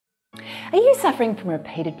Are you suffering from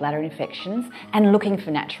repeated bladder infections and looking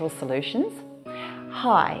for natural solutions?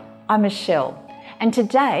 Hi, I'm Michelle, and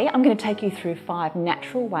today I'm going to take you through 5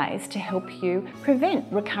 natural ways to help you prevent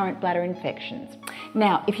recurrent bladder infections.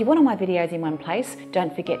 Now, if you want all my videos in one place,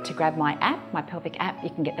 don't forget to grab my app, my pelvic app. You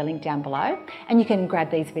can get the link down below, and you can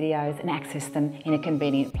grab these videos and access them in a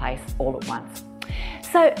convenient place all at once.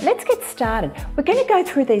 So let's get started. We're going to go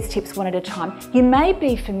through these tips one at a time. You may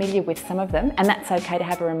be familiar with some of them, and that's okay to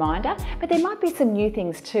have a reminder, but there might be some new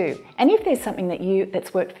things too. And if there's something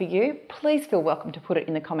that's worked for you, please feel welcome to put it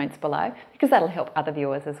in the comments below, because that'll help other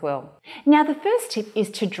viewers as well. Now, the first tip is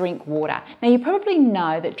to drink water. Now, you probably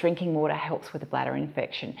know that drinking water helps with a bladder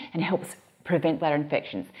infection and helps prevent bladder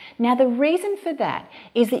infections. Now, the reason for that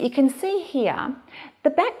is that you can see here the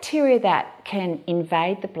bacteria that can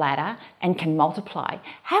invade the bladder and can multiply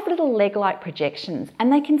have little leg-like projections,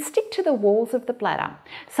 and they can stick to the walls of the bladder.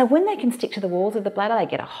 So when they can stick to the walls of the bladder, they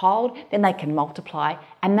get a hold, then they can multiply,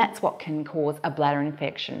 and that's what can cause a bladder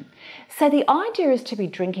infection. So the idea is to be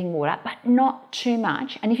drinking water, but not too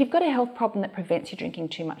much. And if you've got a health problem that prevents you drinking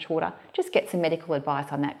too much water, just get some medical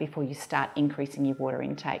advice on that before you start increasing your water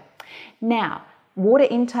intake. Now, water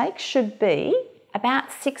intake should be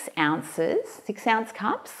about 6 ounces, 6-ounce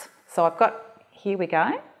cups. So I've got, here we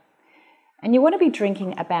go. And you want to be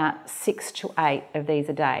drinking about 6 to 8 of these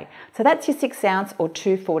a day. So that's your 6 ounce or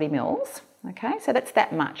 240 mils. Okay, so that's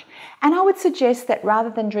that much. And I would suggest that rather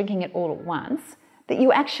than drinking it all at once, that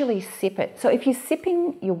you actually sip it. So if you're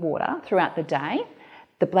sipping your water throughout the day,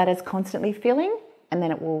 the bladder's constantly filling, and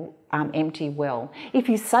then it will empty well. If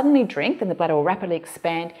you suddenly drink, then the bladder will rapidly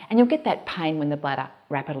expand, and you'll get that pain when the bladder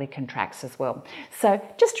rapidly contracts as well. So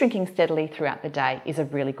just drinking steadily throughout the day is a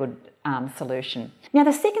really good solution. Now,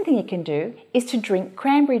 the second thing you can do is to drink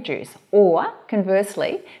cranberry juice, or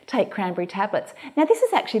conversely, take cranberry tablets. Now, this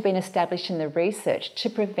has actually been established in the research to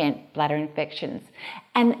prevent bladder infections.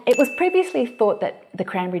 And it was previously thought that the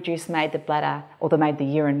cranberry juice made the bladder, or made the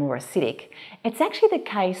urine more acidic. It's actually the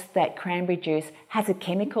case that cranberry juice has a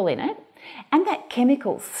chemical in it, and that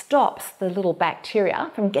chemical stops the little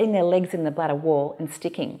bacteria from getting their legs in the bladder wall and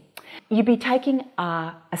sticking. You'd be taking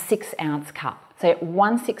a 6-ounce cup. So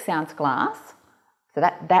 1 6-ounce glass, so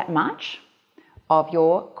that much of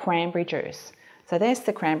your cranberry juice. So there's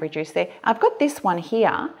the cranberry juice there. I've got this one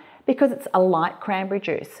here because it's a light cranberry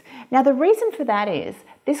juice. Now, the reason for that is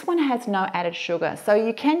this one has no added sugar. So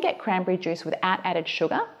you can get cranberry juice without added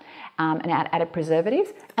sugar and added preservatives,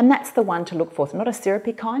 and that's the one to look for. So not a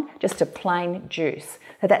syrupy kind, just a plain juice.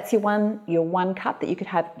 So that's your one cup that you could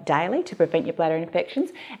have daily to prevent your bladder infections,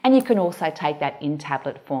 and you can also take that in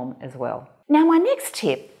tablet form as well. Now, my next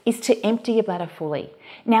tip is to empty your bladder fully.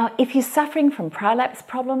 Now, if you're suffering from prolapse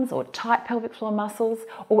problems or tight pelvic floor muscles,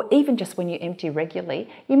 or even just when you empty regularly,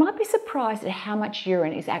 you might be surprised at how much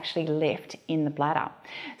urine is actually left in the bladder.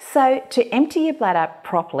 So to empty your bladder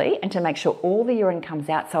properly and to make sure all the urine comes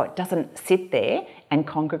out so it doesn't sit there and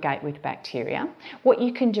congregate with bacteria, what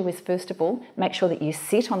you can do is, first of all, make sure that you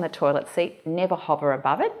sit on the toilet seat, never hover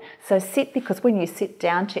above it. So sit, because when you sit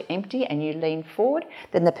down to empty and you lean forward,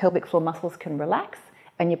 then the pelvic floor muscles can relax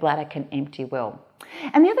and your bladder can empty well.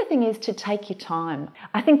 And the other thing is to take your time.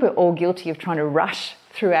 I think we're all guilty of trying to rush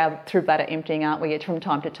through bladder emptying, aren't we, from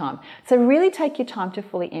time to time? So really take your time to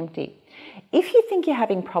fully empty. If you think you're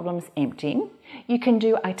having problems emptying, you can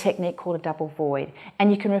do a technique called a double void,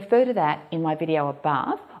 and you can refer to that in my video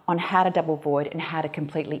above on how to double void and how to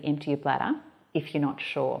completely empty your bladder if you're not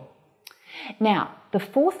sure. Now, the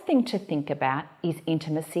fourth thing to think about is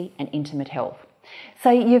intimacy and intimate health. So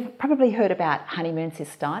you've probably heard about honeymoon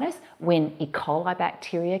cystitis, when E. coli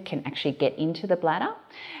bacteria can actually get into the bladder.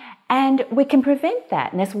 And we can prevent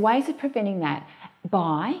that. And there's ways of preventing that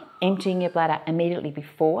by emptying your bladder immediately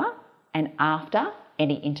before and after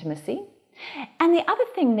any intimacy. And the other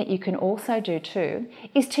thing that you can also do too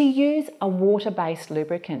is to use a water-based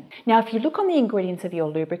lubricant. Now, if you look on the ingredients of your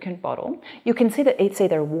lubricant bottle, you can see that it's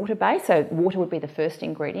either water-based, so water would be the first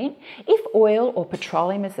ingredient. If oil or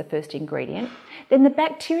petroleum is the first ingredient, then the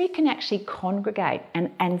bacteria can actually congregate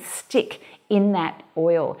and stick in that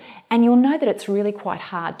oil. And you'll know that it's really quite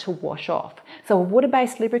hard to wash off. So a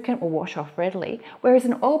water-based lubricant will wash off readily, whereas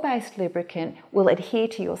an oil-based lubricant will adhere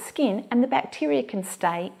to your skin and the bacteria can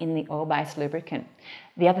stay in the oil-based lubricant.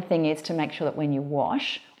 The other thing is to make sure that when you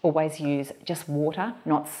wash, always use just water,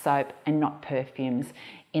 not soap and not perfumes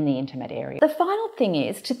in the intimate area. The final thing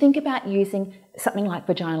is to think about using something like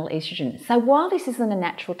vaginal estrogen. So while this isn't a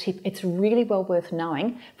natural tip, it's really well worth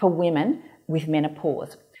knowing for women with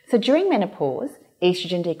menopause. So during menopause,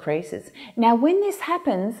 estrogen decreases. Now, when this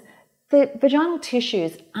happens, the vaginal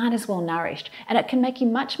tissues aren't as well nourished, and it can make you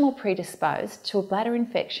much more predisposed to a bladder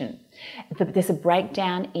infection. There's a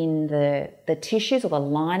breakdown in the tissues or the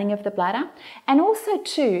lining of the bladder, and also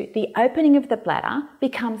too, the opening of the bladder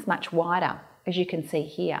becomes much wider, as you can see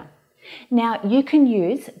here. Now, you can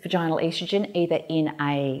use vaginal estrogen either in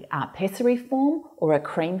a pessary form or a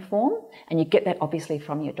cream form, and you get that obviously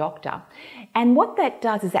from your doctor. And what that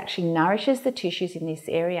does is actually nourishes the tissues in this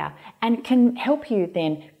area and can help you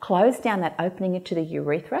then close down that opening into the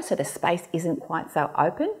urethra so the space isn't quite so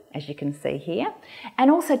open, as you can see here, and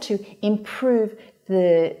also to improve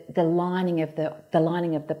the lining of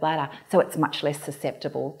the bladder so it's much less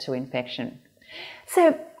susceptible to infection.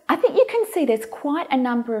 So I think you can see there's quite a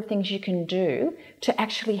number of things you can do to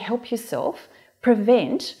actually help yourself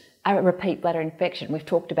prevent a repeat bladder infection. We've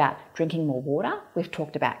talked about drinking more water. We've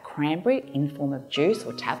talked about cranberry in the form of juice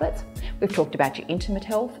or tablets. We've talked about your intimate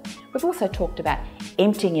health. We've also talked about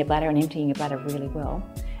emptying your bladder and emptying your bladder really well.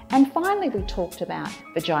 And finally, we talked about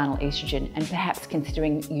vaginal estrogen and perhaps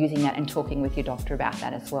considering using that and talking with your doctor about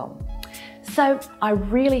that as well. So I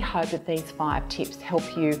really hope that these 5 tips help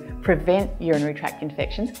you prevent urinary tract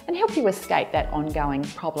infections and help you escape that ongoing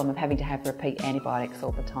problem of having to have repeat antibiotics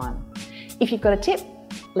all the time. If you've got a tip,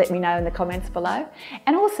 let me know in the comments below.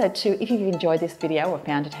 And also too, if you've enjoyed this video or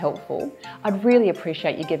found it helpful, I'd really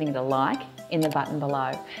appreciate you giving it a like in the button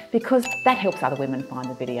below, because that helps other women find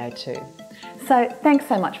the video too. So thanks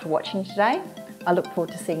so much for watching today. I look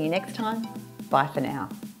forward to seeing you next time. Bye for now.